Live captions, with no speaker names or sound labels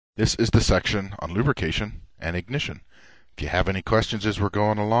This is the section on lubrication and ignition. If you have any questions as we're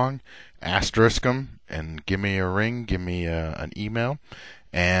going along, asterisk them and give me a ring, give me an email.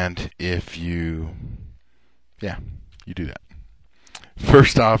 And if you do that.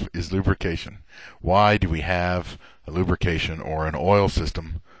 First off is lubrication. Why do we have a lubrication or an oil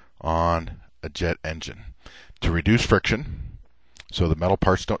system on a jet engine? To reduce friction, so the metal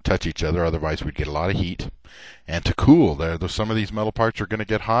parts don't touch each other, otherwise we'd get a lot of heat. And to cool, some of these metal parts are going to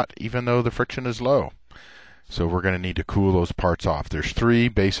get hot even though the friction is low. So we're going to need to cool those parts off. There's three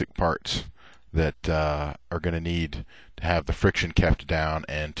basic parts that are going to need to have the friction kept down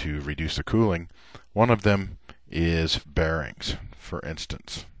and to reduce the cooling. One of them is bearings, for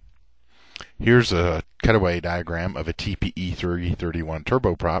instance. Here's a cutaway diagram of a TPE 331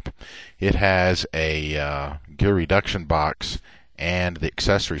 turboprop. It has a gear reduction box and the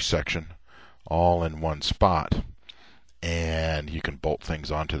accessory section all in one spot. And you can bolt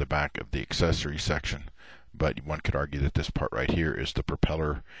things onto the back of the accessory section. But one could argue that this part right here is the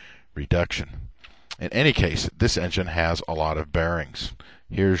propeller reduction. In any case, this engine has a lot of bearings.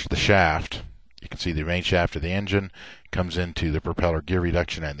 Here's the shaft. You can see the main shaft of the engine comes into the propeller gear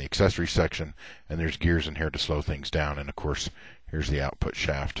reduction and the accessory section, and there's gears in here to slow things down. And of course, here's the output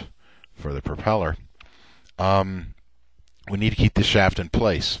shaft for the propeller. We need to keep this shaft in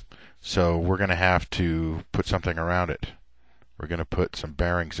place, so we're going to have to put something around it. We're going to put some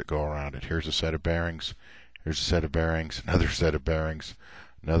bearings that go around it. Here's a set of bearings. Here's a set of bearings. Another set of bearings.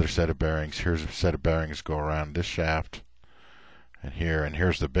 Another set of bearings. Here's a set of bearings that go around this shaft. And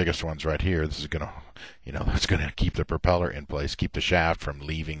here's the biggest ones right here. This is going to, that's going to keep the propeller in place, keep the shaft from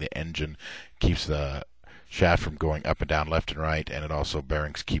leaving the engine, keeps the shaft from going up and down, left and right, and it also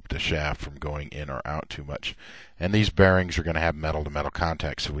bearings keep the shaft from going in or out too much. And these bearings are going to have metal-to-metal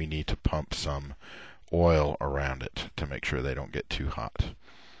contact, so we need to pump some oil around it to make sure they don't get too hot.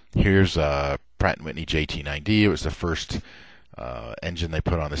 Here's a Pratt & Whitney JT9D. It was the first engine they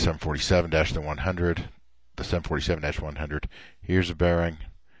put on the 747-100. The 747-100. Here's a bearing.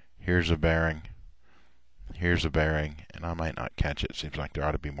 Here's a bearing. Here's a bearing. And I might not catch it. Seems like there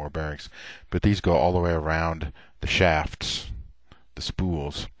ought to be more bearings. But these go all the way around the shafts, the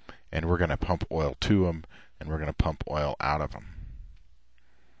spools. And we're going to pump oil to them, and we're going to pump oil out of them.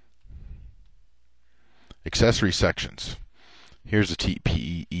 Accessory sections. Here's a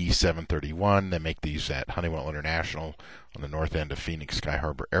TPE 731. They make these at Honeywell International on the north end of Phoenix Sky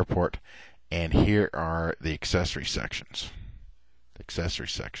Harbor Airport. And here are the accessory sections. The accessory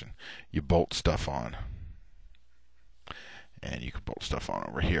section. You bolt stuff on. And you can bolt stuff on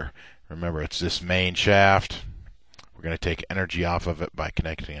over here. Remember, it's this main shaft. We're going to take energy off of it by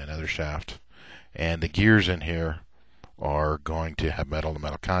connecting another shaft. And the gears in here are going to have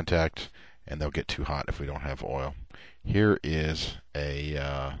metal-to-metal contact, and they'll get too hot if we don't have oil. Here is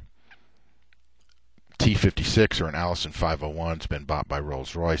a T56 or an Allison 501. It's been bought by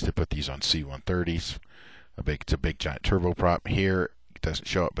Rolls-Royce. They put these on C-130s. It's a big giant turboprop. Here, it doesn't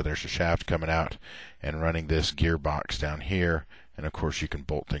show it, but there's a shaft coming out and running this gearbox down here. And of course, you can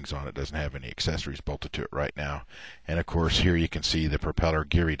bolt things on it. It doesn't have any accessories bolted to it right now. And of course, here you can see the propeller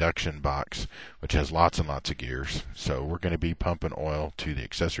gear reduction box, which has lots and lots of gears. So we're going to be pumping oil to the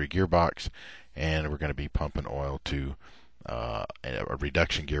accessory gearbox, and we're going to be pumping oil to a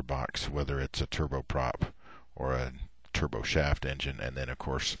reduction gearbox, whether it's a turboprop or a turbo shaft engine. And then, of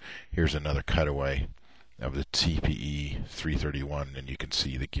course, here's another cutaway of the TPE 331, and you can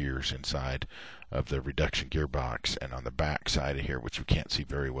see the gears inside of the reduction gearbox. And on the back side of here, which you can't see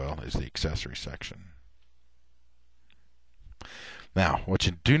very well, is the accessory section. Now, what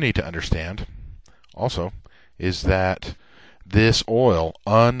you do need to understand also is that this oil,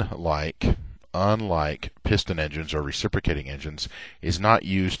 unlike piston engines or reciprocating engines, is not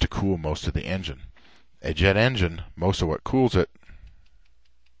used to cool most of the engine. A jet engine, most of what cools it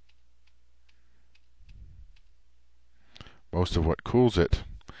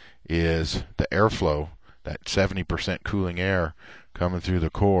is the airflow, that 70% cooling air coming through the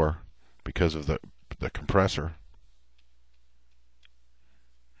core because of the compressor.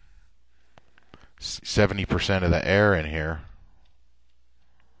 70% of the air in here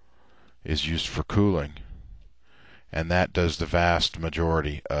is used for cooling, and that does the vast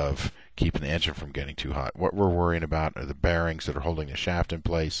majority of keeping the engine from getting too hot. What we're worrying about are the bearings that are holding the shaft in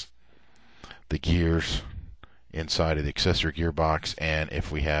place, the gears inside of the accessory gearbox, and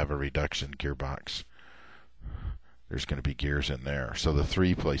if we have a reduction gearbox, there's going to be gears in there. So the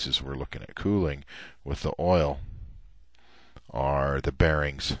three places we're looking at cooling with the oil are the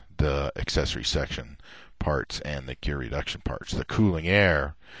bearings, the accessory section parts, and the gear reduction parts. The cooling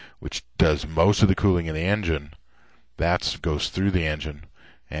air, which does most of the cooling in the engine, that goes through the engine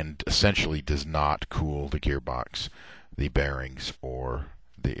and essentially does not cool the gearbox, the bearings, or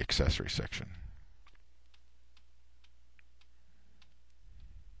the accessory section.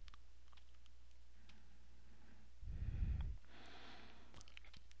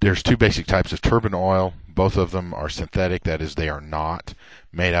 There's two basic types of turbine oil. Both of them are synthetic, that is, they are not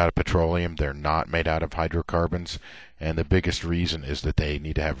made out of petroleum, they're not made out of hydrocarbons, and the biggest reason is that they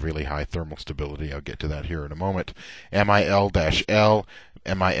need to have really high thermal stability. I'll get to that here in a moment. MIL-L.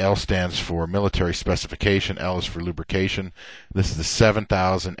 MIL stands for military specification, L is for lubrication. This is the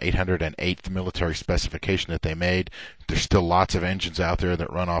 7,808th military specification that they made. There's still lots of engines out there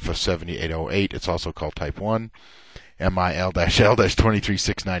that run off of 7808. It's also called Type 1.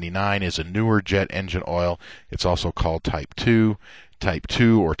 MIL-L-23699 is a newer jet engine oil. It's also called Type 2. Type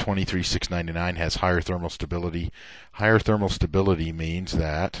 2 or 23699 has higher thermal stability. Higher thermal stability means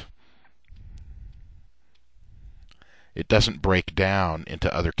that it doesn't break down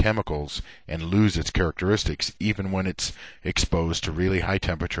into other chemicals and lose its characteristics even when it's exposed to really high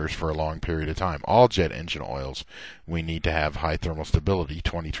temperatures for a long period of time. All jet engine oils, we need to have high thermal stability.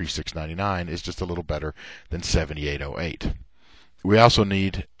 23699 is just a little better than 7808. We also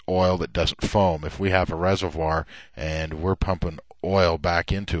need oil that doesn't foam. If we have a reservoir and we're pumping oil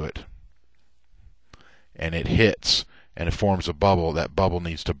back into it and it hits and it forms a bubble, that bubble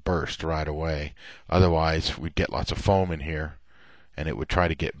needs to burst right away. Otherwise, we'd get lots of foam in here, and it would try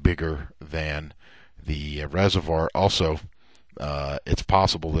to get bigger than the reservoir. Also, it's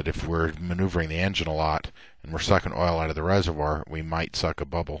possible that if we're maneuvering the engine a lot and we're sucking oil out of the reservoir, we might suck a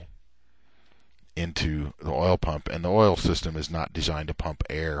bubble into the oil pump. And the oil system is not designed to pump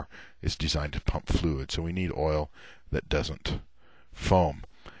air, it's designed to pump fluid. So we need oil that doesn't foam.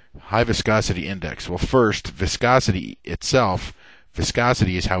 High viscosity index. Well, first, viscosity itself.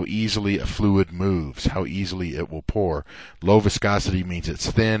 Viscosity is how easily a fluid moves, how easily it will pour. Low viscosity means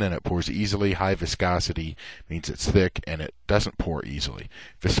it's thin and it pours easily. High viscosity means it's thick and it doesn't pour easily.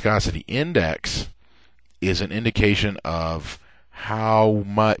 Viscosity index is an indication of how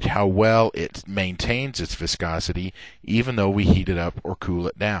well it maintains its viscosity even though we heat it up or cool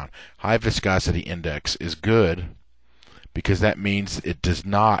it down. High viscosity index is good because that means it does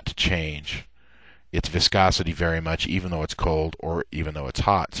not change its viscosity very much even though it's cold or even though it's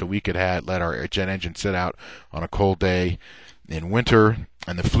hot. So we could let our jet engine sit out on a cold day in winter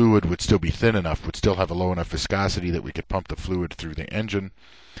and the fluid would still be thin enough, would still have a low enough viscosity that we could pump the fluid through the engine.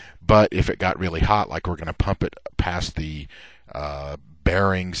 But if it got really hot, like we're going to pump it past the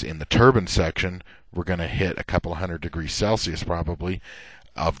bearings in the turbine section, we're going to hit a couple of 100 degrees Celsius probably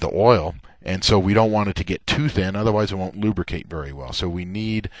of the oil, and so we don't want it to get too thin, otherwise it won't lubricate very well. So we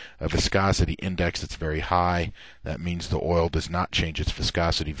need a viscosity index that's very high. That means the oil does not change its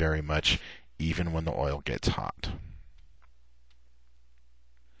viscosity very much even when the oil gets hot.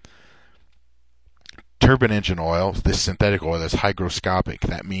 Turbine engine oil, this synthetic oil, is hygroscopic.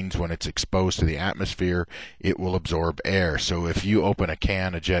 That means when it's exposed to the atmosphere, it will absorb air. So if you open a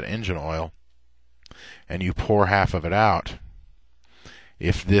can of jet engine oil and you pour half of it out,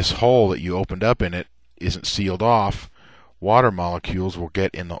 if this hole that you opened up in it isn't sealed off, water molecules will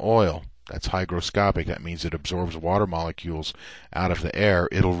get in the oil. That's hygroscopic. That means it absorbs water molecules out of the air.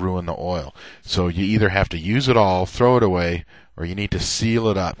 It'll ruin the oil. So you either have to use it all, throw it away, or you need to seal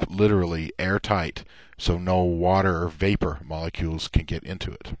it up, literally airtight, so no water or vapor molecules can get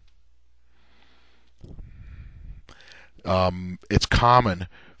into it. It's common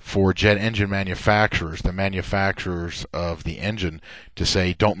for jet engine manufacturers, the manufacturers of the engine, to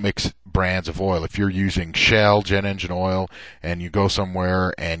say don't mix brands of oil. If you're using Shell jet engine oil and you go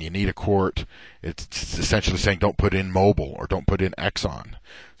somewhere and you need a quart, it's essentially saying don't put in Mobil or don't put in Exxon.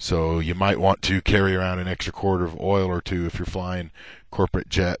 So you might want to carry around an extra quart of oil or two if you're flying corporate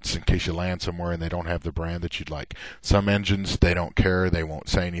jets in case you land somewhere and they don't have the brand that you'd like. Some engines, they don't care, they won't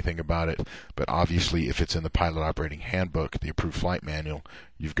say anything about it, but obviously if it's in the pilot operating handbook, the approved flight manual,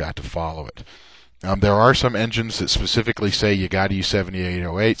 you've got to follow it. There are some engines that specifically say you got to use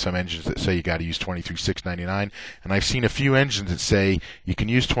 7808, some engines that say you got to use 23699, and I've seen a few engines that say you can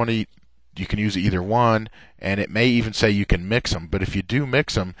use either one, and it may even say you can mix them. But if you do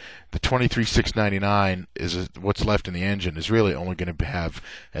mix them, the 23699 is what's left in the engine is really only going to have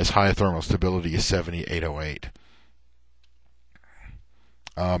as high a thermal stability as 7808.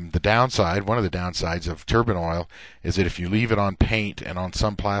 One of the downsides of turbine oil is that if you leave it on paint and on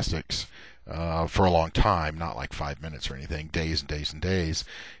some plastics, for a long time, not like 5 minutes or anything, days and days and days,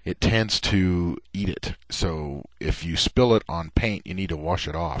 it tends to eat it. So if you spill it on paint, you need to wash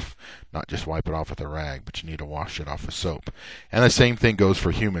it off, not just wipe it off with a rag, but you need to wash it off with soap. And the same thing goes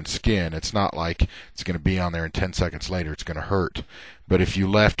for human skin. It's not like it's going to be on there and 10 seconds later it's going to hurt. But if you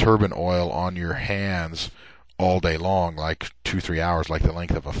left turbine oil on your hands all day long, like 2-3 hours, like the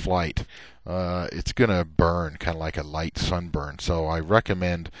length of a flight, it's going to burn, kind of like a light sunburn. So I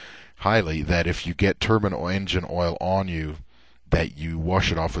recommend highly that if you get turbine or engine oil on you, that you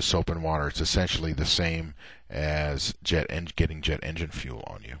wash it off with soap and water. It's essentially the same as getting jet engine fuel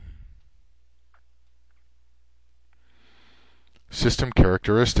on you. System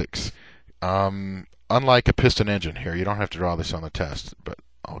characteristics. Unlike a piston engine here, you don't have to draw this on the test, but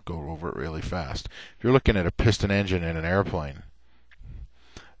I'll go over it really fast. If you're looking at a piston engine in an airplane,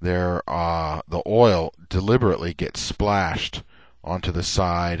 the oil deliberately gets splashed onto the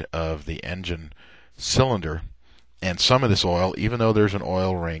side of the engine cylinder, and some of this oil, even though there's an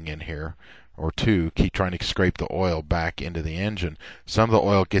oil ring in here or two, keep trying to scrape the oil back into the engine. Some of the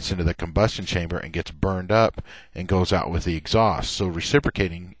oil gets into the combustion chamber and gets burned up and goes out with the exhaust. So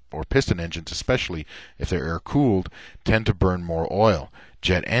reciprocating or piston engines, especially if they're air cooled, tend to burn more oil.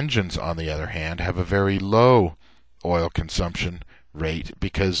 Jet engines, on the other hand, have a very low oil consumption rate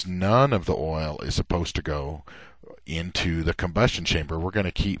because none of the oil is supposed to go into the combustion chamber. We're going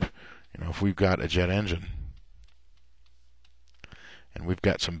to keep, if we've got a jet engine and we've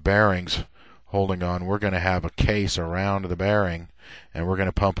got some bearings holding on, we're going to have a case around the bearing, and we're going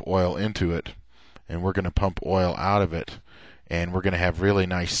to pump oil into it, and we're going to pump oil out of it, and we're going to have really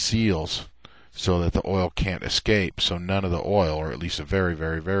nice seals so that the oil can't escape, so none of the oil, or at least a very,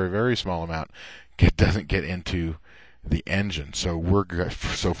 very, very, very small amount, doesn't get into the engine.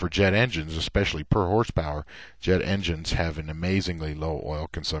 So for jet engines, especially per horsepower, jet engines have an amazingly low oil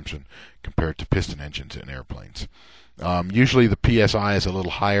consumption compared to piston engines in airplanes. Usually the PSI is a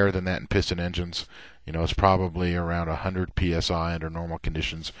little higher than that in piston engines. It's probably around 100 PSI under normal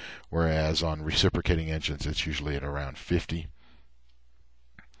conditions, whereas on reciprocating engines it's usually at around 50.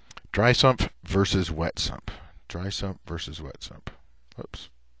 Dry sump versus wet sump. Dry sump versus wet sump. Oops.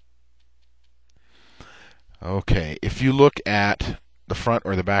 Okay, if you look at the front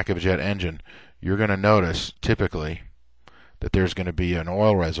or the back of a jet engine, you're going to notice typically that there's going to be an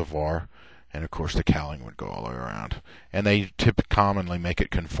oil reservoir, and of course the cowling would go all the way around. And they commonly make it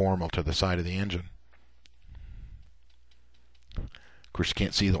conformal to the side of the engine. Of course, you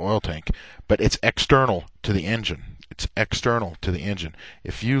can't see the oil tank, but it's external to the engine. It's external to the engine.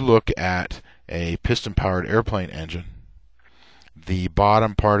 If you look at a piston-powered airplane engine, the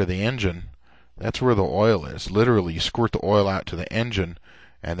bottom part of the engine, that's where the oil is. Literally, you squirt the oil out to the engine,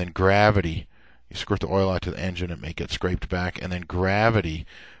 and then gravity, you squirt the oil out to the engine and make it scraped back, and then gravity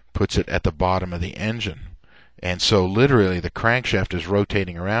puts it at the bottom of the engine. And so literally the crankshaft is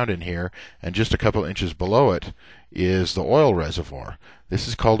rotating around in here, and just a couple inches below it is the oil reservoir. This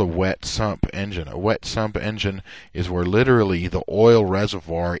is called a wet sump engine. A wet sump engine is where literally the oil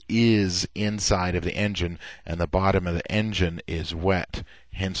reservoir is inside of the engine and the bottom of the engine is wet,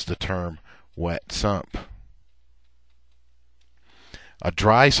 hence the term wet sump. A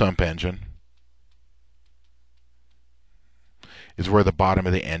dry sump engine is where the bottom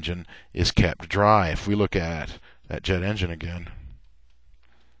of the engine is kept dry. If we look at that jet engine again,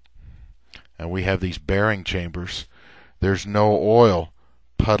 and we have these bearing chambers, there's no oil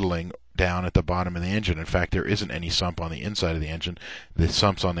puddling down at the bottom of the engine. In fact, there isn't any sump on the inside of the engine. The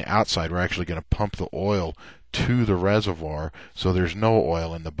sump's on the outside. We're actually going to pump the oil to the reservoir, so there's no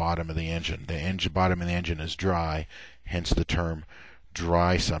oil in the bottom of the engine. The bottom of the engine is dry, hence the term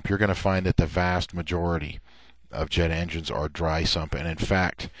dry sump. You're going to find that the vast majority of jet engines are dry sump, and in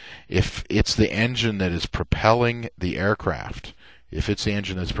fact, if it's the engine that is propelling the aircraft, it's going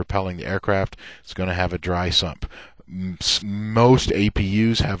to have a dry sump. Most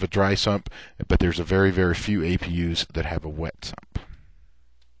APUs have a dry sump, but there's a very, very few APUs that have a wet sump.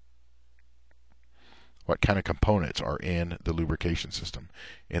 What kind of components are in the lubrication system,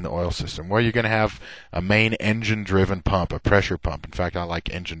 in the oil system? Well, you're going to have a main engine-driven pump, a pressure pump. In fact, I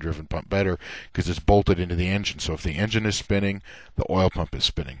like engine-driven pump better because it's bolted into the engine. So if the engine is spinning, the oil pump is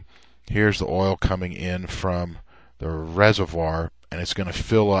spinning. Here's the oil coming in from the reservoir, and it's going to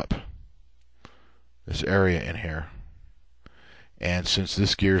fill up this area in here. And since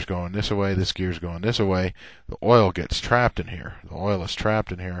this gear's going this way, this gear's going this way, the oil gets trapped in here. The oil is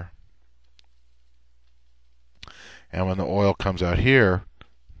trapped in here. And when the oil comes out here,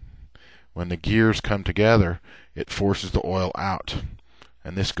 when the gears come together, it forces the oil out.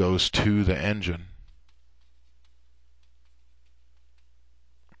 And this goes to the engine.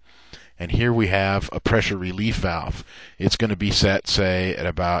 And here we have a pressure relief valve. It's going to be set, say, at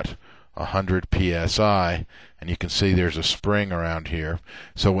about 100 psi, and you can see there's a spring around here.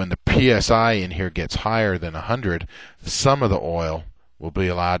 So when the psi in here gets higher than 100, some of the oil will be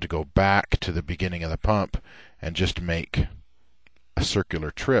allowed to go back to the beginning of the pump and just make a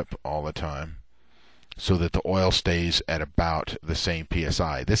circular trip all the time, so that the oil stays at about the same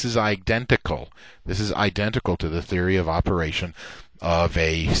psi. This is identical. This is identical to the theory of operation of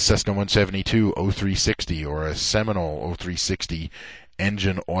a Cessna 172 0360 or a Seminole 0360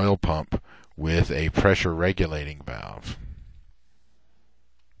 engine oil pump with a pressure regulating valve.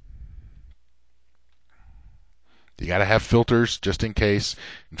 You got to have filters just in case.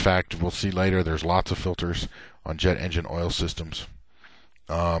 In fact, we'll see later there's lots of filters on jet engine oil systems.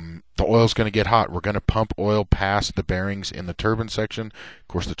 The oil's going to get hot. We're going to pump oil past the bearings in the turbine section. Of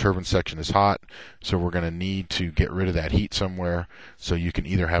course, the turbine section is hot, so we're going to need to get rid of that heat somewhere. So you can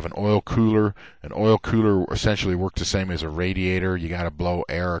either have an oil cooler. An oil cooler essentially works the same as a radiator. You got to blow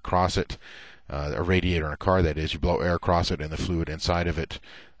air across it. A radiator in a car, that is. You blow air across it, and the fluid inside of it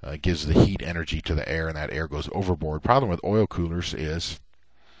gives the heat energy to the air, and that air goes overboard. Problem with oil coolers is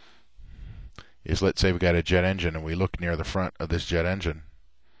let's say we got a jet engine, and we look near the front of this jet engine.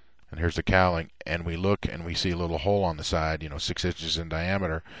 And here's the cowling, and we look and we see a little hole on the side, 6 inches in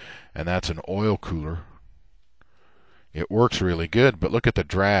diameter, and that's an oil cooler. It works really good, but look at the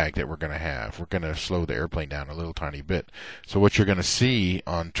drag that we're going to have. We're going to slow the airplane down a little tiny bit. So what you're going to see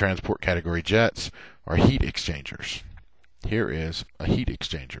on transport category jets are heat exchangers. Here is a heat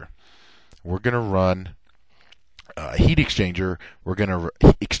exchanger. We're going to run a heat exchanger. We're going to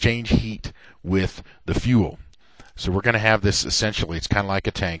exchange heat with the fuel. So we're going to have this essentially, it's kind of like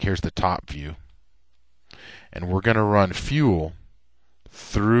a tank. Here's the top view. And we're going to run fuel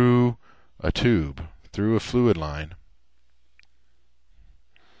through a tube, through a fluid line.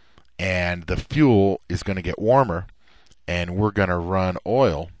 And the fuel is going to get warmer, and we're going to run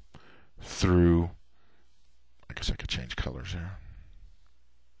oil through, I guess I could change colors here.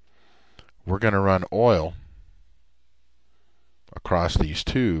 We're going to run oil across these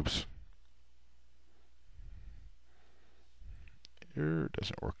tubes. Here it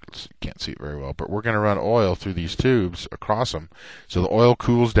doesn't work. Can't see it very well, but we're going to run oil through these tubes across them. So the oil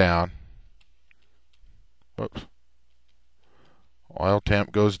cools down. Whoops. Oil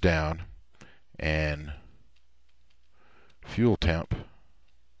temp goes down, and fuel temp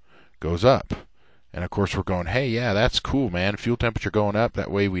goes up. And of course we're going, hey, yeah, that's cool, man. Fuel temperature going up. That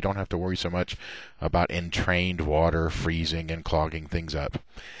way we don't have to worry so much about entrained water freezing and clogging things up.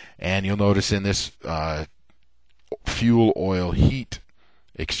 And you'll notice in this fuel oil heat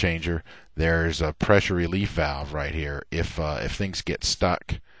exchanger, there's a pressure relief valve right here. If things get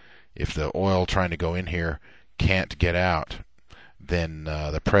stuck, if the oil trying to go in here can't get out, then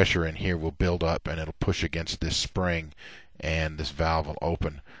the pressure in here will build up, and it'll push against this spring, and this valve will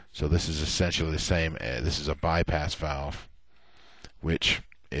open. So this is essentially the same. This is a bypass valve, which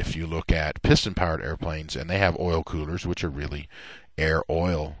if you look at piston-powered airplanes, and they have oil coolers, which are really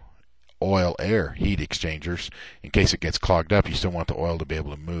oil-air heat exchangers. In case it gets clogged up, you still want the oil to be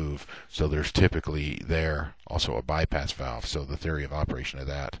able to move. So there's typically there also a bypass valve. So the theory of operation of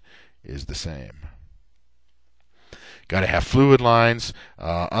that is the same. Got to have fluid lines.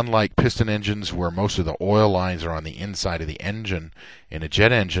 Unlike piston engines, where most of the oil lines are on the inside of the engine, in a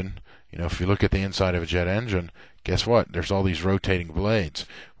jet engine, if you look at the inside of a jet engine, guess what? There's all these rotating blades.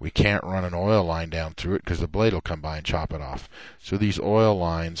 We can't run an oil line down through it because the blade will come by and chop it off. So these oil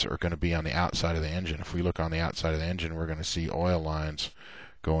lines are going to be on the outside of the engine. If we look on the outside of the engine, we're going to see oil lines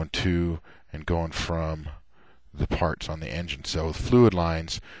going to and going from the parts on the engine. So fluid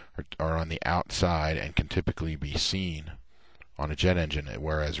lines are on the outside and can typically be seen on a jet engine,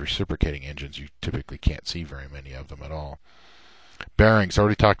 whereas reciprocating engines, you typically can't see very many of them at all. Bearings,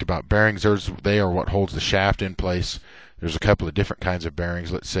 already talked about bearings. They are what holds the shaft in place. There's a couple of different kinds of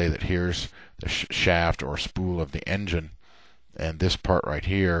bearings. Let's say that here's the shaft or spool of the engine, and this part right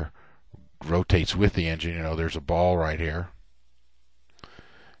here rotates with the engine. There's a ball right here,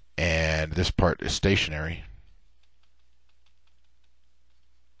 and this part is stationary.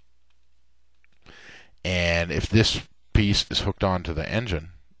 And if this piece is hooked onto the engine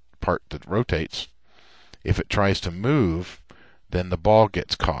part that rotates, if it tries to move, then the ball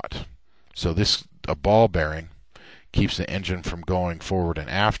gets caught. So a ball bearing keeps the engine from going forward and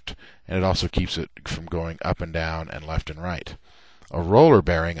aft, and it also keeps it from going up and down and left and right. A roller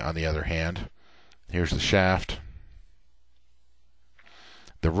bearing, on the other hand, here's the shaft.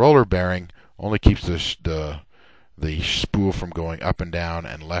 The roller bearing only keeps the spool from going up and down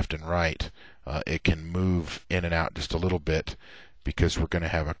and left and right. It can move in and out just a little bit, because we're going to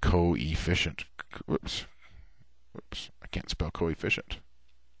have a coefficient. Whoops, I can't spell coefficient.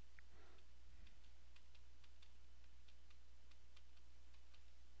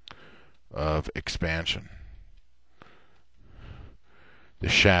 Of expansion. The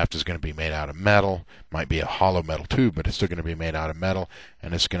shaft is going to be made out of metal. Might be a hollow metal tube, but it's still going to be made out of metal,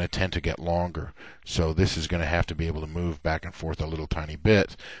 and it's going to tend to get longer. So this is going to have to be able to move back and forth a little tiny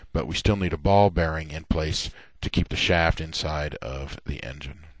bit, but we still need a ball bearing in place to keep the shaft inside of the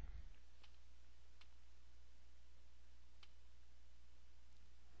engine.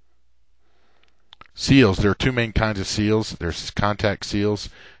 Seals. There are two main kinds of seals. There's contact seals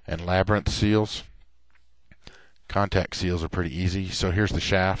and labyrinth seals. Contact seals are pretty easy. So here's the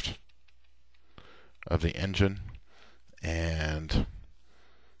shaft of the engine, and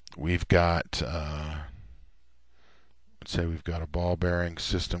we've got, let's say we've got a ball bearing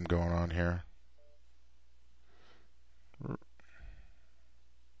system going on here.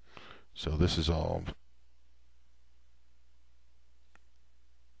 So this is all,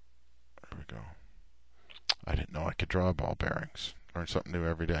 there we go. I didn't know I could draw ball bearings. Learn something new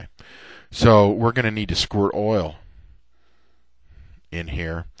every day. So we're going to need to squirt oil in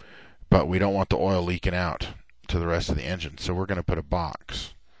here, but we don't want the oil leaking out to the rest of the engine. So we're going to put a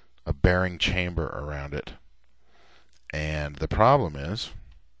box, a bearing chamber around it. And the problem is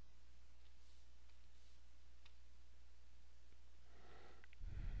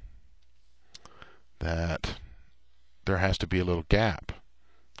that there has to be a little gap.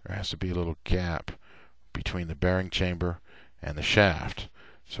 There has to be a little gap between the bearing chamber and the shaft.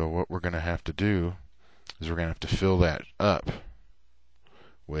 So what we're going to have to do is we're going to have to fill that up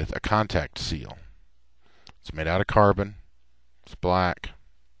with a contact seal. It's made out of carbon. It's black.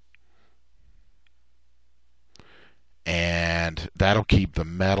 And that'll keep the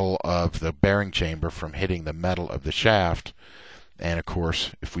metal of the bearing chamber from hitting the metal of the shaft. And of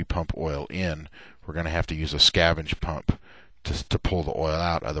course, if we pump oil in, we're going to have to use a scavenge pump to pull the oil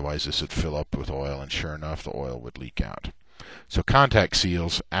out. Otherwise, this would fill up with oil, and sure enough, the oil would leak out. So contact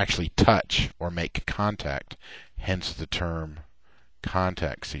seals actually touch or make contact, hence the term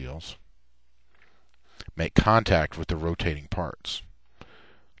contact seals. Make contact with the rotating parts.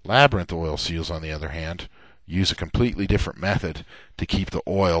 Labyrinth oil seals, on the other hand, use a completely different method to keep the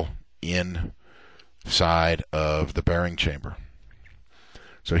oil inside of the bearing chamber.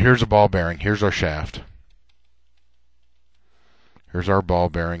 So here's a ball bearing. Here's our shaft. Here's our ball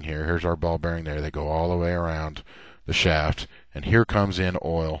bearing here. Here's our ball bearing there. They go all the way around the shaft. And here comes in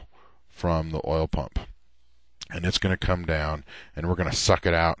oil from the oil pump. And it's going to come down, and we're going to suck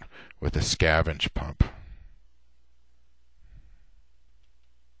it out with a scavenge pump.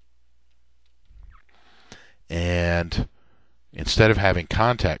 And instead of having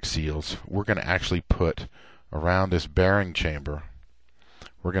contact seals, we're going to actually put around this bearing chamber,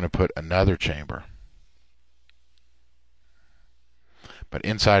 we're going to put another chamber. But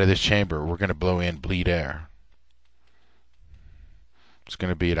inside of this chamber, we're going to blow in bleed air. It's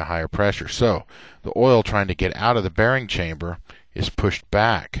going to be at a higher pressure. So the oil trying to get out of the bearing chamber is pushed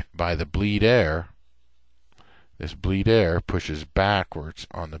back by the bleed air. This bleed air pushes backwards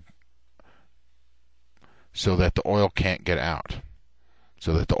on the so that the oil can't get out.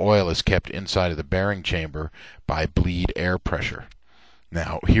 So that the oil is kept inside of the bearing chamber by bleed air pressure.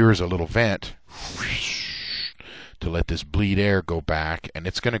 Now here's a little vent to let this bleed air go back, and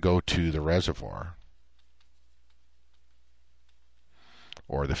it's going to go to the reservoir,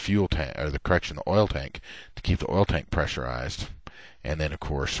 or the fuel tank, or the oil tank, to keep the oil tank pressurized. And then of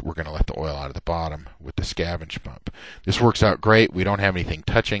course we're going to let the oil out of the bottom with the scavenge pump. This works out great. We don't have anything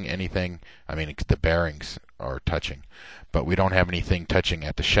touching anything. I mean, the bearings are touching, but we don't have anything touching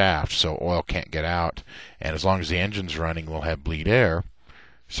at the shaft, so oil can't get out. And as long as the engine's running, we'll have bleed air.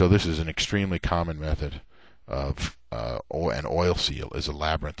 So this is an extremely common method of an oil seal, is a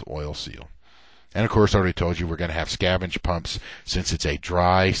labyrinth oil seal. And of course, I already told you we're going to have scavenge pumps. Since it's a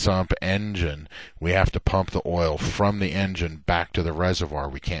dry sump engine, we have to pump the oil from the engine back to the reservoir.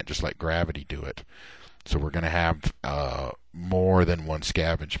 We can't just let gravity do it. So we're going to have more than one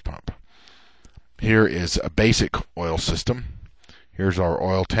scavenge pump. Here is a basic oil system. Here's our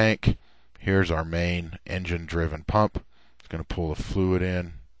oil tank. Here's our main engine-driven pump. It's going to pull the fluid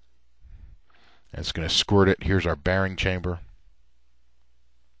in. And it's going to squirt it. Here's our bearing chamber.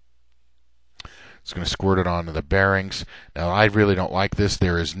 It's going to squirt it onto the bearings. Now, I really don't like this.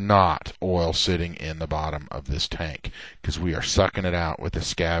 There is not oil sitting in the bottom of this tank because we are sucking it out with a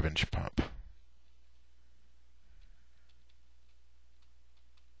scavenge pump.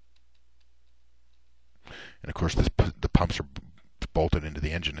 And of course, the pumps are bolted into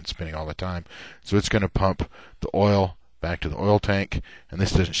the engine and spinning all the time. So it's going to pump the oil back to the oil tank. And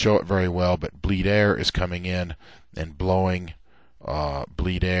this doesn't show it very well, but bleed air is coming in and blowing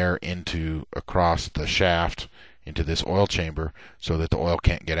bleed air across the shaft into this oil chamber so that the oil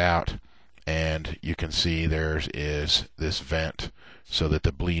can't get out. And you can see there is this vent so that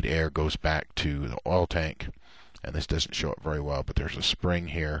the bleed air goes back to the oil tank. And this doesn't show it very well, but there's a spring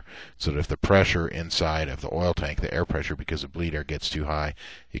here so that if the pressure inside of the oil tank, the air pressure because the bleed air gets too high,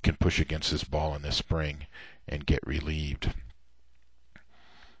 it can push against this ball in this spring and get relieved.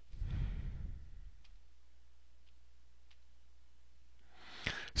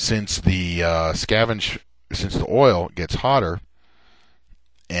 Since the oil gets hotter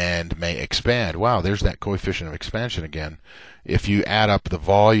and may expand, wow, there's that coefficient of expansion again. If you add up the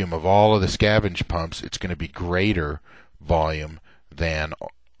volume of all of the scavenge pumps, it's going to be greater volume than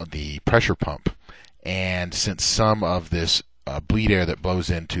the pressure pump. And since some of this bleed air that blows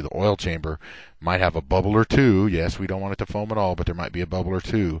into the oil chamber might have a bubble or two, yes, we don't want it to foam at all, but there might be a bubble or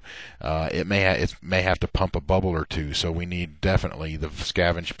two. It may have to pump a bubble or two, so we need definitely the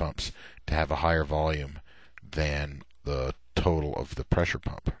scavenge pumps to have a higher volume than the total of the pressure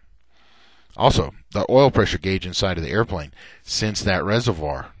pump. Also, the oil pressure gauge inside of the airplane, since that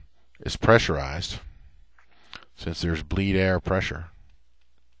reservoir is pressurized, since there's bleed air pressure,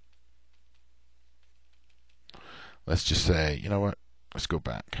 let's just say, you know what, let's go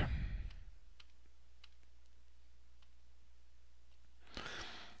back.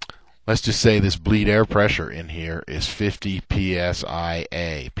 Let's just say this bleed air pressure in here is 50 psi.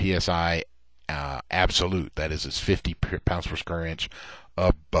 PSI absolute, that is, it's 50 pounds per square inch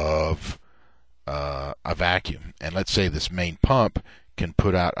above a vacuum. And let's say this main pump can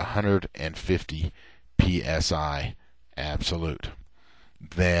put out 150 psi absolute.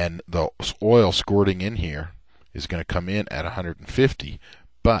 Then the oil squirting in here is going to come in at 150.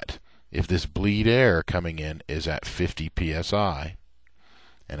 But if this bleed air coming in is at 50 psi,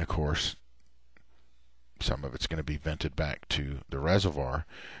 and of course some of it's going to be vented back to the reservoir,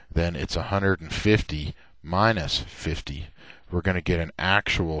 then it's 150 minus 50. We're going to get an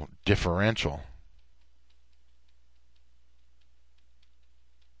actual differential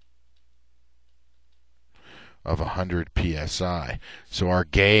of 100 psi. So our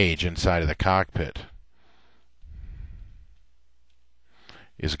gauge inside of the cockpit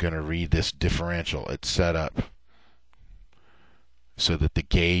is going to read this differential. It's set up so that the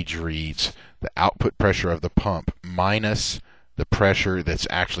gauge reads the output pressure of the pump minus the pressure that's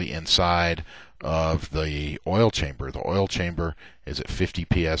actually inside of the oil chamber. The oil chamber is at 50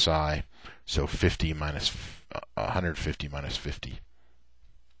 psi, so 50 minus 150 minus 50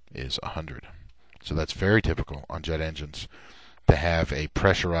 is 100. So that's very typical on jet engines to have a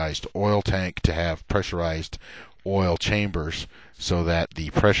pressurized oil tank, to have pressurized oil chambers, so that the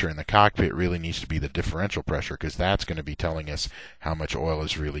pressure in the cockpit really needs to be the differential pressure, because that's going to be telling us how much oil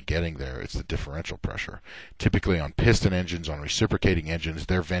is really getting there. It's the differential pressure. Typically on piston engines, on reciprocating engines,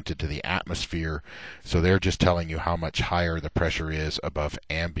 they're vented to the atmosphere, so they're just telling you how much higher the pressure is above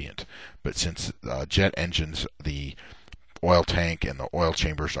ambient. But since jet engines, the oil tank and the oil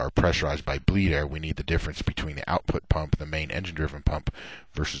chambers are pressurized by bleed air, we need the difference between the output pump, the main engine-driven pump,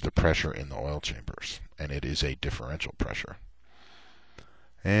 versus the pressure in the oil chambers. And it is a differential pressure.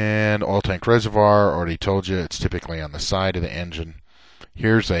 And oil tank reservoir, already told you, it's typically on the side of the engine.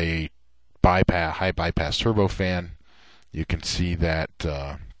 Here's a high bypass turbofan. You can see that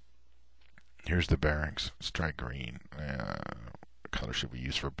here's the bearings. Let's try green. What color should we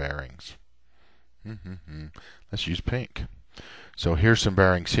use for bearings? Let's use pink. So here's some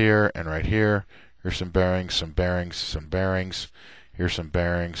bearings here and right here. Here's some bearings, some bearings, some bearings. Here's some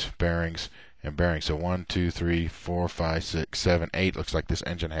bearings, bearings, and bearings. So 1, 2, 3, 4, 5, 6, 7, 8. Looks like this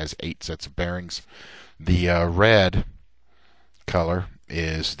engine has 8 sets of bearings. The red color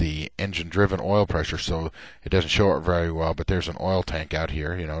is the engine-driven oil pressure, so it doesn't show it very well, but there's an oil tank out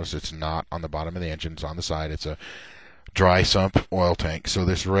here. You notice it's not on the bottom of the engine, it's on the side. It's a dry sump oil tank. So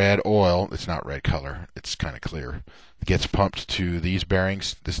this red oil, it's not red color, it's kind of clear, gets pumped to these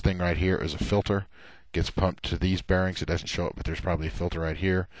bearings. This thing right here is a filter. Gets pumped to these bearings. It doesn't show it, but there's probably a filter right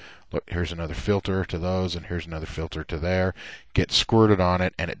here. Look, here's another filter to those, and here's another filter to there. Gets squirted on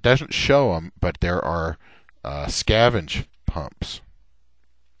it, and it doesn't show them, but there are scavenge pumps.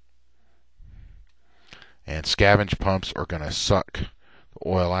 And scavenge pumps are going to suck the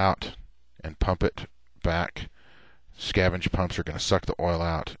oil out and pump it back. Scavenge pumps are going to suck the oil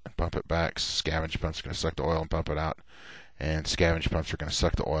out and pump it back. Scavenge pumps are going to suck the oil and pump it out. And scavenge pumps are going to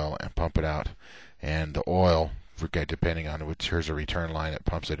suck the oil and pump it out. And the oil, depending on which, here's a return line that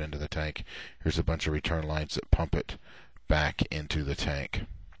pumps it into the tank. Here's a bunch of return lines that pump it back into the tank.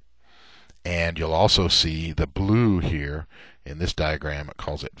 And you'll also see the blue here. In this diagram, it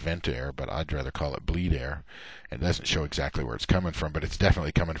calls it vent air, but I'd rather call it bleed air. It doesn't show exactly where it's coming from, but it's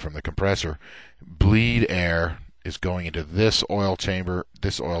definitely coming from the compressor. Bleed air is going into this oil chamber,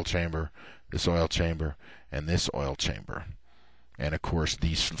 this oil chamber, this oil chamber, and this oil chamber. And of course,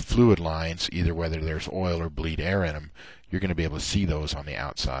 these fluid lines, either whether there's oil or bleed air in them, you're going to be able to see those on the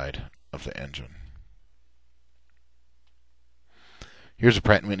outside of the engine. Here's a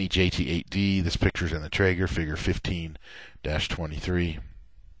Pratt & Whitney JT8D. This picture's in the Traeger, figure 15-23.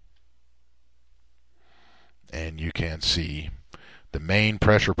 And you can see the main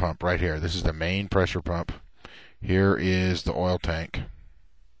pressure pump right here. This is the main pressure pump. Here is the oil tank.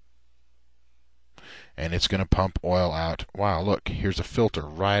 And it's going to pump oil out. Wow, look, here's a filter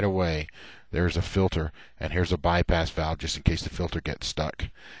right away. There's a filter, and here's a bypass valve just in case the filter gets stuck.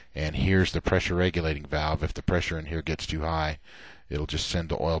 And here's the pressure regulating valve. If the pressure in here gets too high, it'll just send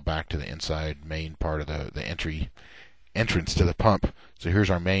the oil back to the inside main part of the entrance to the pump. So here's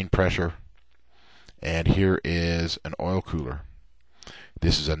our main pressure, and here is an oil cooler.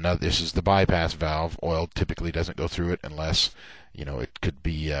 This is the bypass valve. Oil typically doesn't go through it unless, it could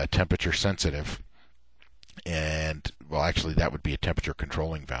be temperature sensitive. And well, actually, that would be a temperature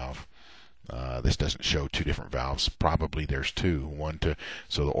controlling valve. This doesn't show two different valves. Probably there's two. One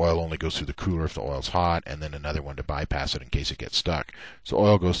so the oil only goes through the cooler if the oil's hot, and then another one to bypass it in case it gets stuck. So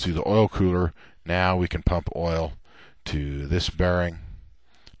oil goes through the oil cooler. Now we can pump oil to this bearing,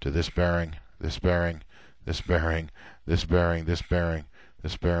 to this bearing, this bearing, this bearing, this bearing, this bearing,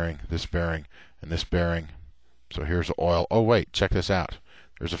 this bearing, this bearing, and this bearing. So here's the oil. Oh wait, check this out.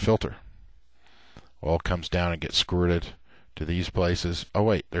 There's a filter. Oil comes down and gets squirted to these places. Oh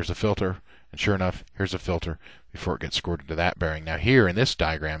wait, there's a filter. And sure enough, here's a filter before it gets squirted to that bearing. Now here in this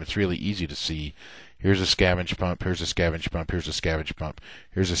diagram, it's really easy to see. Here's a scavenge pump, here's a scavenge pump, here's a scavenge pump,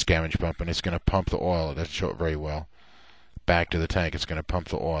 here's a scavenge pump, and it's going to pump the oil. It doesn't show it very well. Back to the tank, it's going to pump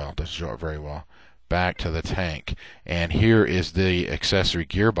the oil. It doesn't show it very well. Back to the tank. And here is the accessory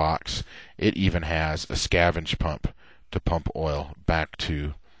gearbox. It even has a scavenge pump to pump oil back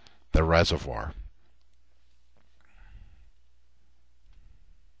to the reservoir.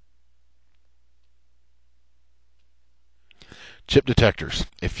 Chip detectors.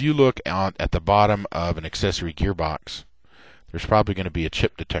 If you look out at the bottom of an accessory gearbox, there's probably going to be a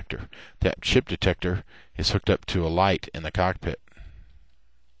chip detector. That chip detector is hooked up to a light in the cockpit.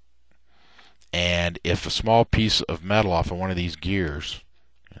 And if a small piece of metal off of one of these gears,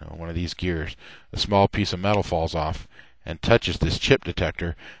 a small piece of metal falls off and touches this chip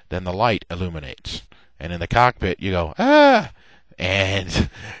detector, then the light illuminates. And in the cockpit, you go, ah! And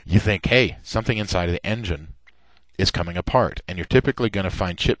you think, hey, something inside of the engine is coming apart. And you're typically going to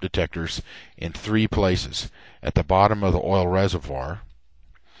find chip detectors in three places. At the bottom of the oil reservoir,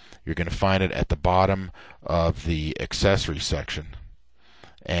 you're going to find it at the bottom of the accessory section,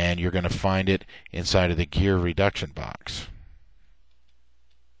 and you're going to find it inside of the gear reduction box,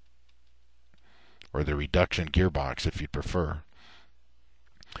 or the reduction gearbox if you prefer.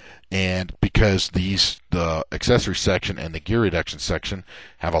 And because the accessory section and the gear reduction section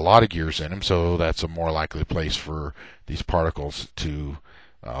have a lot of gears in them, so that's a more likely place for these particles to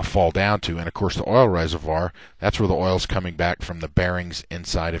fall down to. And of course, the oil reservoir, that's where the oil's coming back from the bearings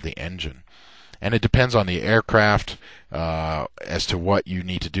inside of the engine. And it depends on the aircraft as to what you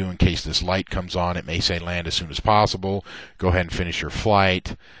need to do in case this light comes on. It may say land as soon as possible. Go ahead and finish your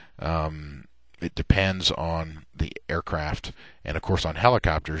flight. It depends on the aircraft. And of course, on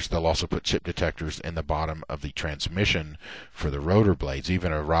helicopters, they'll also put chip detectors in the bottom of the transmission for the rotor blades.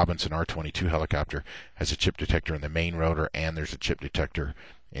 Even a Robinson R-22 helicopter has a chip detector in the main rotor, and there's a chip detector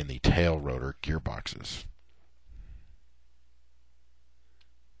in the tail rotor gearboxes.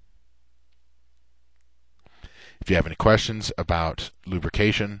 If you have any questions about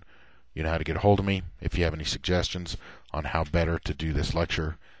lubrication, you know how to get a hold of me. If you have any suggestions on how better to do this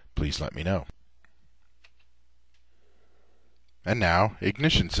lecture, please let me know. And now,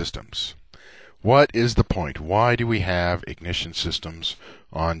 ignition systems. What is the point? Why do we have ignition systems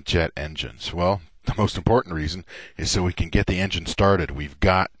on jet engines? Well, the most important reason is so we can get the engine started. We've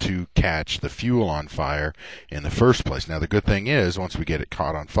got to catch the fuel on fire in the first place. Now, the good thing is, once we get it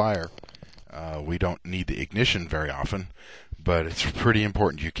caught on fire, we don't need the ignition very often, but it's pretty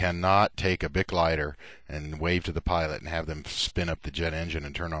important. You cannot take a Bic lighter and wave to the pilot and have them spin up the jet engine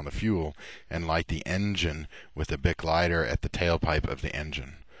and turn on the fuel and light the engine with a Bic lighter at the tailpipe of the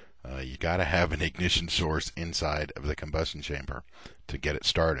engine. You got to have an ignition source inside of the combustion chamber to get it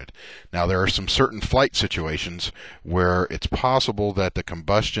started. Now, there are some certain flight situations where it's possible that the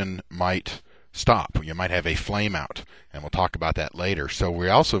combustion might stop. You might have a flame out, and we'll talk about that later. So we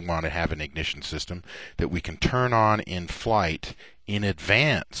also want to have an ignition system that we can turn on in flight in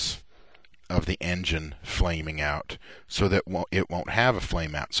advance of the engine flaming out, so that it won't have a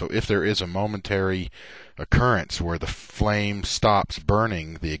flame out. So if there is a momentary occurrence where the flame stops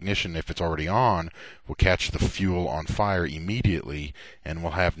burning, the ignition, if it's already on, will catch the fuel on fire immediately, and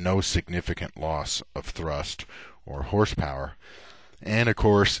will have no significant loss of thrust or horsepower. And of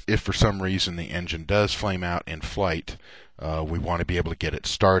course, if for some reason the engine does flame out in flight, we want to be able to get it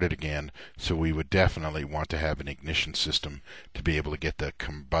started again, so we would definitely want to have an ignition system to be able to get the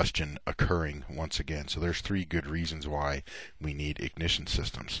combustion occurring once again. So there's 3 good reasons why we need ignition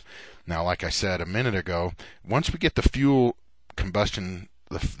systems. Now, like I said a minute ago, once we get the fuel combustion,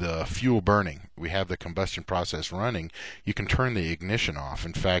 the fuel burning, we have the combustion process running, you can turn the ignition off.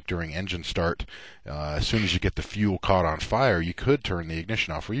 In fact, during engine start, as soon as you get the fuel caught on fire, you could turn the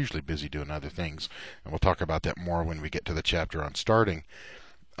ignition off. We're usually busy doing other things, and we'll talk about that more when we get to the chapter on starting.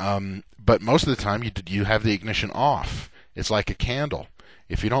 But most of the time, you have the ignition off. It's like a candle.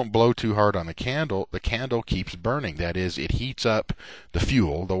 If you don't blow too hard on the candle keeps burning. That is, it heats up the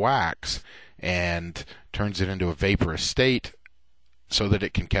fuel, the wax, and turns it into a vaporous state, so that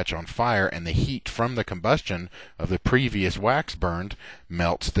it can catch on fire, and the heat from the combustion of the previous wax burned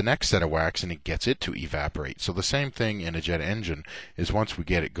melts the next set of wax, and it gets it to evaporate. So the same thing in a jet engine is, once we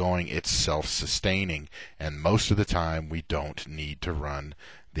get it going, it's self-sustaining, and most of the time we don't need to run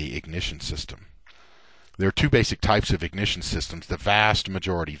the ignition system. There are 2 basic types of ignition systems. The vast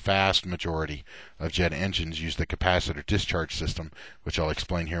majority of jet engines use the capacitor discharge system, which I'll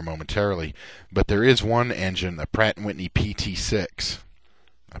explain here momentarily. But there is one engine, a Pratt & Whitney PT6.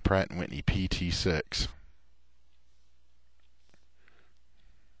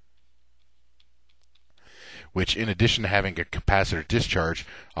 Which, in addition to having a capacitor discharge,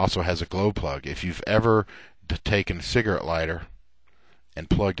 also has a glow plug. If you've ever taken a cigarette lighter and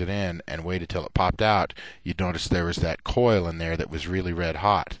plugged it in and waited till it popped out, you'd notice there was that coil in there that was really red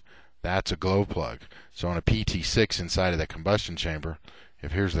hot. That's a glow plug. So on a PT6 inside of the combustion chamber,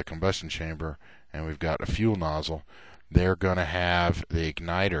 if here's the combustion chamber and we've got a fuel nozzle, they're going to have the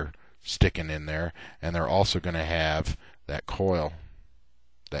igniter sticking in there, and they're also going to have that coil,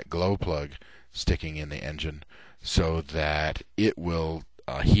 that glow plug, sticking in the engine, so that it will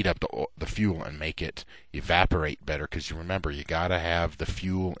heat up the fuel and make it evaporate better. Because you remember, you got to have the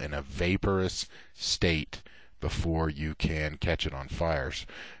fuel in a vaporous state before you can catch it on fires.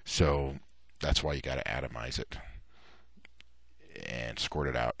 So that's why you got to atomize it and squirt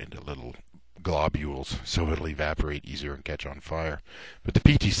it out into little globules so it'll evaporate easier and catch on fire. But the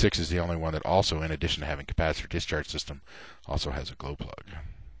PT6 is the only one that also, in addition to having capacitor discharge system, also has a glow plug.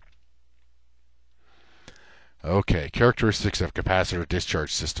 Okay, characteristics of capacitor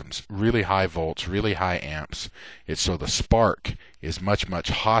discharge systems. Really high volts, really high amps. It's so the spark is much, much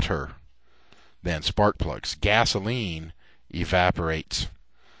hotter than spark plugs. Gasoline evaporates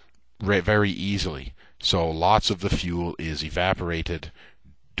very easily, so lots of the fuel is evaporated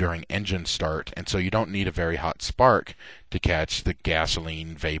during engine start, and so you don't need a very hot spark to catch the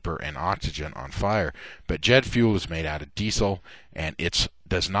gasoline, vapor, and oxygen on fire. But jet fuel is made out of diesel, and it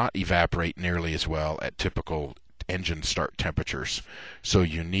does not evaporate nearly as well at typical engine start temperatures. So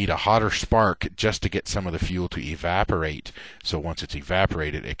you need a hotter spark just to get some of the fuel to evaporate, so once it's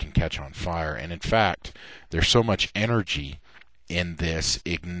evaporated, it can catch on fire. And in fact, there's so much energy in this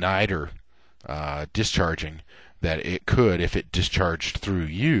igniter discharging that it could, if it discharged through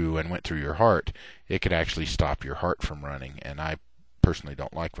you and went through your heart, it could actually stop your heart from running. And I personally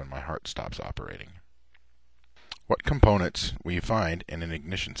don't like when my heart stops operating. What components will you find in an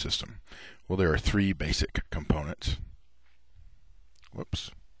ignition system? Well, there are 3 basic components.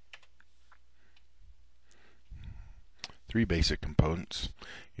 Whoops. 3 basic components.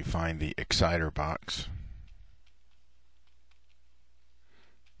 You find the exciter box,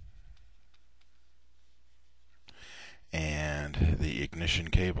 and the ignition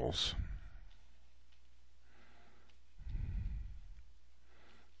cables,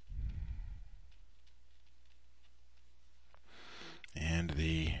 and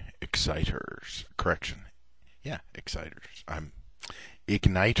the exciters. Exciters.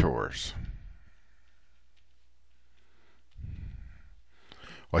 Ignitors.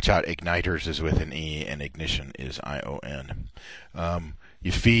 Watch out, igniters is with an E and ignition is I-O-N.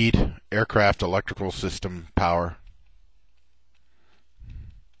 You feed aircraft electrical system power,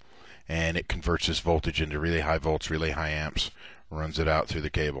 and it converts this voltage into really high volts, really high amps, runs it out through the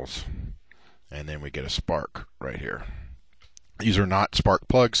cables, and then we get a spark right here. These are not spark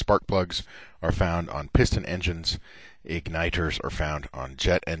plugs. Spark plugs are found on piston engines. Igniters are found on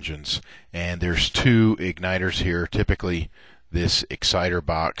jet engines. And there's two igniters here. Typically, this exciter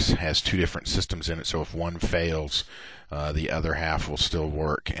box has two different systems in it, so if one fails, the other half will still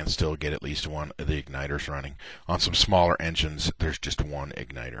work and still get at least one of the igniters running. On some smaller engines, there's just one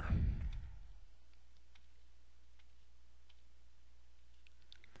igniter.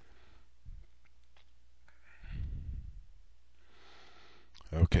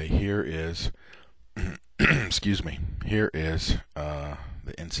 Okay, here is, excuse me, here is the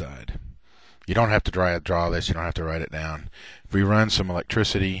inside. You don't have to draw this, you don't have to write it down. If we run some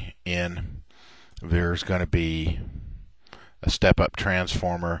electricity in, there's going to be a step-up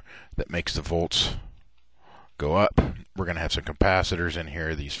transformer that makes the volts go up. We're going to have some capacitors in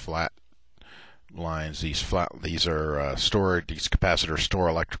here, these flat lines. These are stored. These capacitors store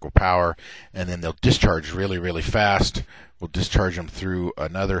electrical power, and then they'll discharge really, really fast. We'll discharge them through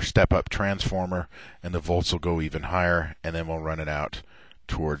another step-up transformer, and the volts will go even higher, and then we'll run it out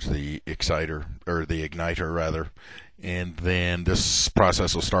towards the exciter, or the igniter rather, and then this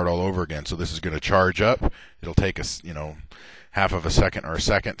process will start all over again. So this is going to charge up. It'll take us, half of a second or a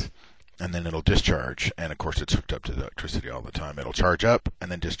second, and then it'll discharge. And of course, it's hooked up to the electricity all the time. It'll charge up and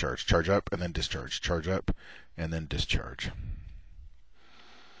then discharge, charge up and then discharge, charge up and then discharge.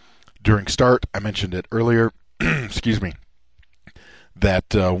 During start, I mentioned it earlier, excuse me,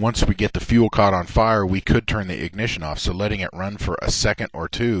 that once we get the fuel caught on fire, we could turn the ignition off. So letting it run for a second or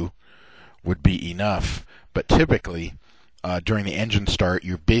two would be enough. But typically, during the engine start,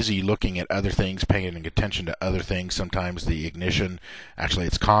 you're busy looking at other things, paying attention to other things. Sometimes the ignition, actually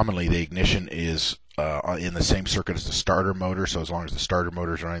it's commonly the ignition is in the same circuit as the starter motor, so as long as the starter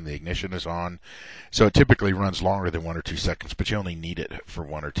motor is running, the ignition is on. So it typically runs longer than 1 or 2 seconds, but you only need it for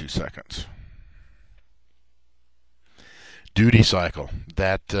 1 or 2 seconds. Duty cycle,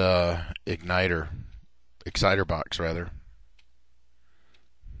 that exciter box rather.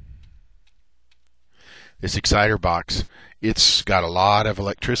 This exciter box, it's got a lot of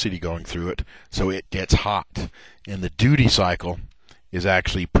electricity going through it, so it gets hot. And the duty cycle is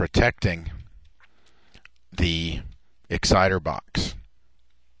actually protecting the exciter box.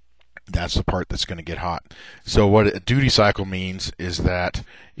 That's the part that's going to get hot. So what a duty cycle means is that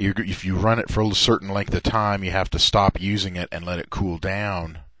if you run it for a certain length of time, you have to stop using it and let it cool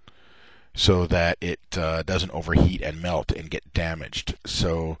down so that it doesn't overheat and melt and get damaged.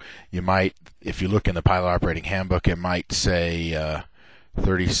 So you might, if you look in the pilot operating handbook, it might say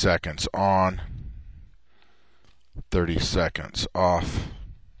 30 seconds on, 30 seconds off,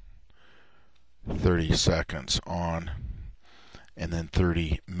 30 seconds on, and then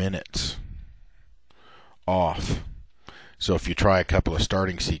 30 minutes off. So if you try a couple of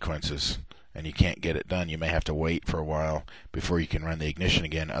starting sequences and you can't get it done, you may have to wait for a while before you can run the ignition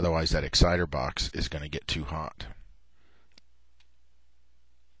again. Otherwise, that exciter box is going to get too hot.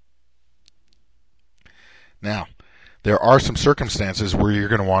 Now, there are some circumstances where you're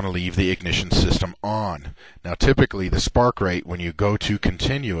going to want to leave the ignition system on. Now, typically, the spark rate, when you go to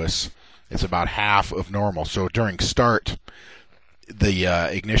continuous, it's about half of normal. So during start, the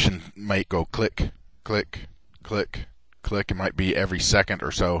ignition might go click, click, click, click. It might be every second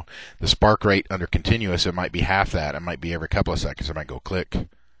or so. The spark rate under continuous, it might be half that. It might be every couple of seconds. It might go click,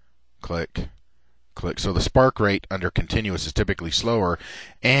 click, click. So the spark rate under continuous is typically slower,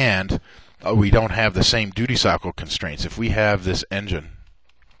 and we don't have the same duty cycle constraints. If we have this engine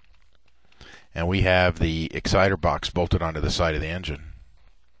and we have the exciter box bolted onto the side of the engine,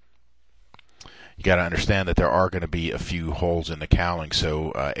 you got to understand that there are going to be a few holes in the cowling,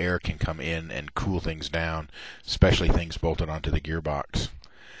 so air can come in and cool things down, especially things bolted onto the gearbox.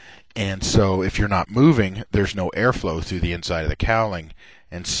 And so if you're not moving, there's no airflow through the inside of the cowling,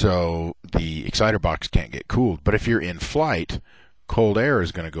 and so the exciter box can't get cooled. But if you're in flight, cold air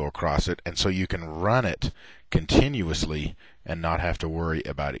is going to go across it, and so you can run it continuously and not have to worry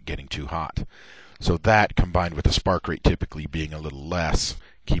about it getting too hot. So that, combined with the spark rate typically being a little less,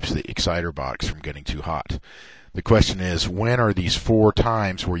 keeps the exciter box from getting too hot. The question is, when are these 4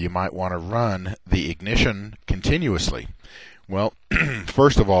 times where you might want to run the ignition continuously? Well,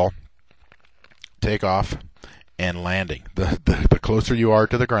 first of all, takeoff and landing. The closer you are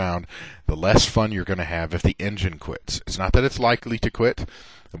to the ground, the less fun you're going to have if the engine quits. It's not that it's likely to quit,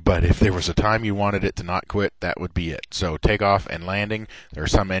 but if there was a time you wanted it to not quit, that would be it. So takeoff and landing, there are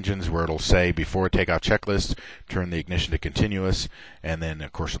some engines where it'll say before takeoff checklist, turn the ignition to continuous, and then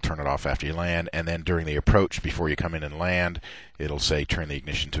of course it'll turn it off after you land, and then during the approach before you come in and land, it'll say turn the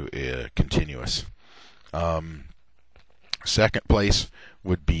ignition to continuous. Second place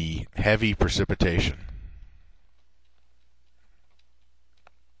would be heavy precipitation.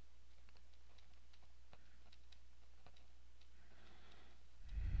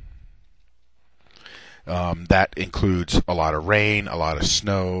 That includes a lot of rain, a lot of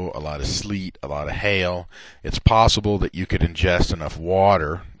snow, a lot of sleet, a lot of hail. It's possible that you could ingest enough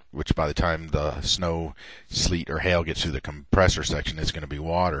water, which by the time the snow, sleet, or hail gets through the compressor section, it's going to be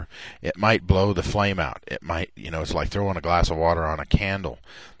water. It might blow the flame out. It might, it's like throwing a glass of water on a candle.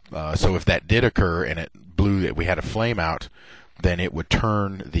 So if that did occur and it blew, we had a flame out, then it would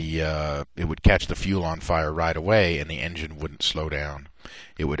it would catch the fuel on fire right away, and the engine wouldn't slow down.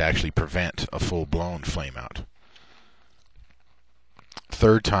 It would actually prevent a full-blown flame out.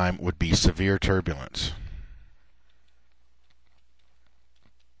 Third time would be severe turbulence.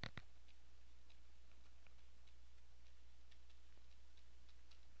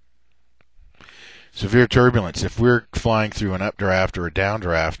 Severe turbulence, if we're flying through an updraft or a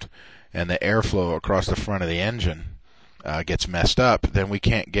downdraft and the airflow across the front of the engine gets messed up, then we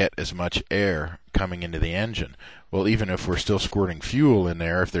can't get as much air coming into the engine. Well, even if we're still squirting fuel in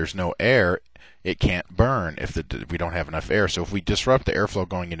there, if there's no air, it can't burn if we don't have enough air. So if we disrupt the airflow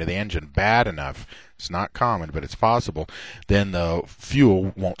going into the engine bad enough, it's not common, but it's possible, then the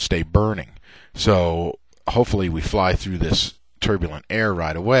fuel won't stay burning. So hopefully we fly through this turbulent air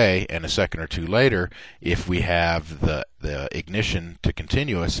right away, and a second or two later, if we have the ignition to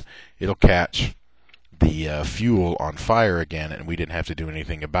continuous, it'll catch the fuel on fire again, and we didn't have to do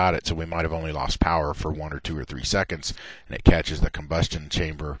anything about it. So we might have only lost power for 1 or 2 or 3 seconds, and it catches the combustion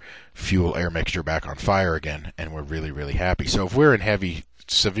chamber fuel air mixture back on fire again, and we're really, really happy. So if we're in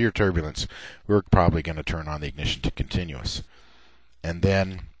severe turbulence, we're probably going to turn on the ignition to continuous. And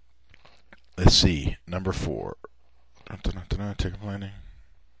then, let's see, number 4.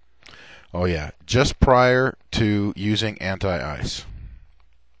 Oh yeah, just prior to using anti-ice.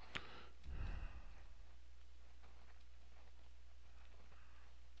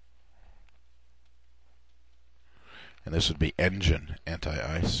 And this would be engine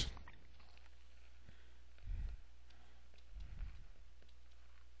anti-ice.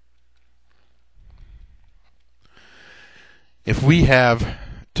 If we have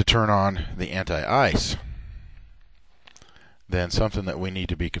to turn on the anti-ice, then something that we need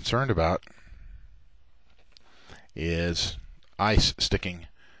to be concerned about is ice sticking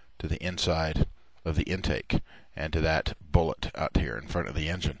to the inside of the intake and to that bullet out here in front of the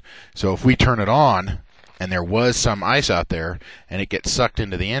engine. So if we turn it on and there was some ice out there and it gets sucked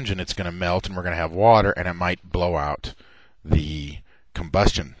into the engine, it's going to melt and we're going to have water, and it might blow out the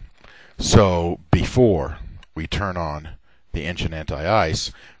combustion. So before we turn on the engine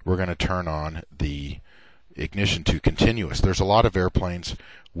anti-ice, we're going to turn on the ignition to continuous. There's a lot of airplanes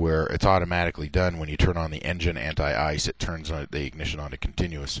where it's automatically done. When you turn on the engine anti-ice, it turns the ignition on to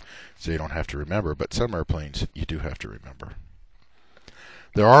continuous, so you don't have to remember. But some airplanes you do have to remember.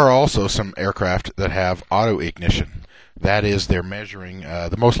 There are also some aircraft that have auto ignition. That is, they're measuring,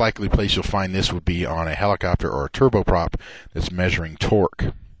 the most likely place you'll find this would be on a helicopter or a turboprop that's measuring torque.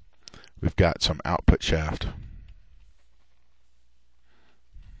 We've got some output shaft.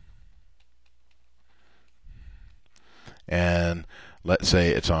 And let's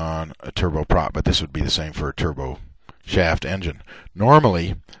say it's on a turboprop, but this would be the same for a turbo shaft engine.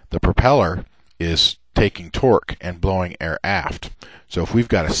 Normally, the propeller is taking torque and blowing air aft. So if we've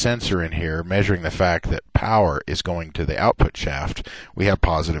got a sensor in here measuring the fact that power is going to the output shaft, we have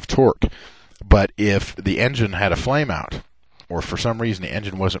positive torque. But if the engine had a flame out, or for some reason the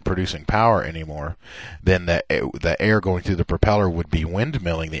engine wasn't producing power anymore, then the air going through the propeller would be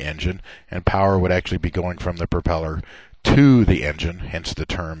windmilling the engine, and power would actually be going from the propeller to the engine, hence the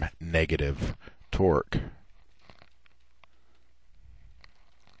term negative torque.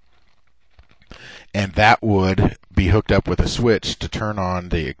 And that would be hooked up with a switch to turn on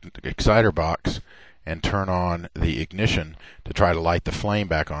the exciter box and turn on the ignition to try to light the flame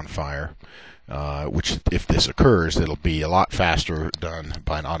back on fire, which, if this occurs, it'll be a lot faster done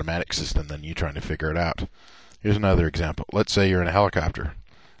by an automatic system than you trying to figure it out. Here's another example. Let's say you're in a helicopter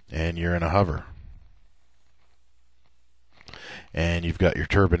and you're in a hover, and you've got your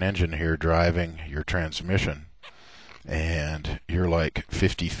turbine engine here driving your transmission, and you're like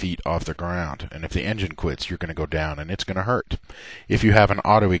 50 feet off the ground, and if the engine quits, you're going to go down and it's going to hurt. If you have an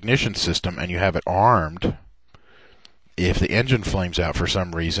auto ignition system and you have it armed, if the engine flames out for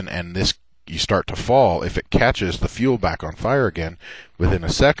some reason and you start to fall, if it catches the fuel back on fire again within a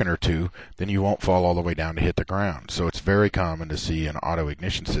second or two, then you won't fall all the way down to hit the ground. So it's very common to see an auto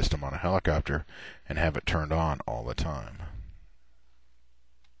ignition system on a helicopter and have it turned on all the time.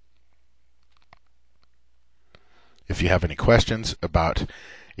 If you have any questions about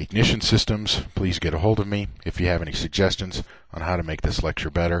ignition systems, please get a hold of me. If you have any suggestions on how to make this lecture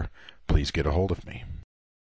better, please get a hold of me.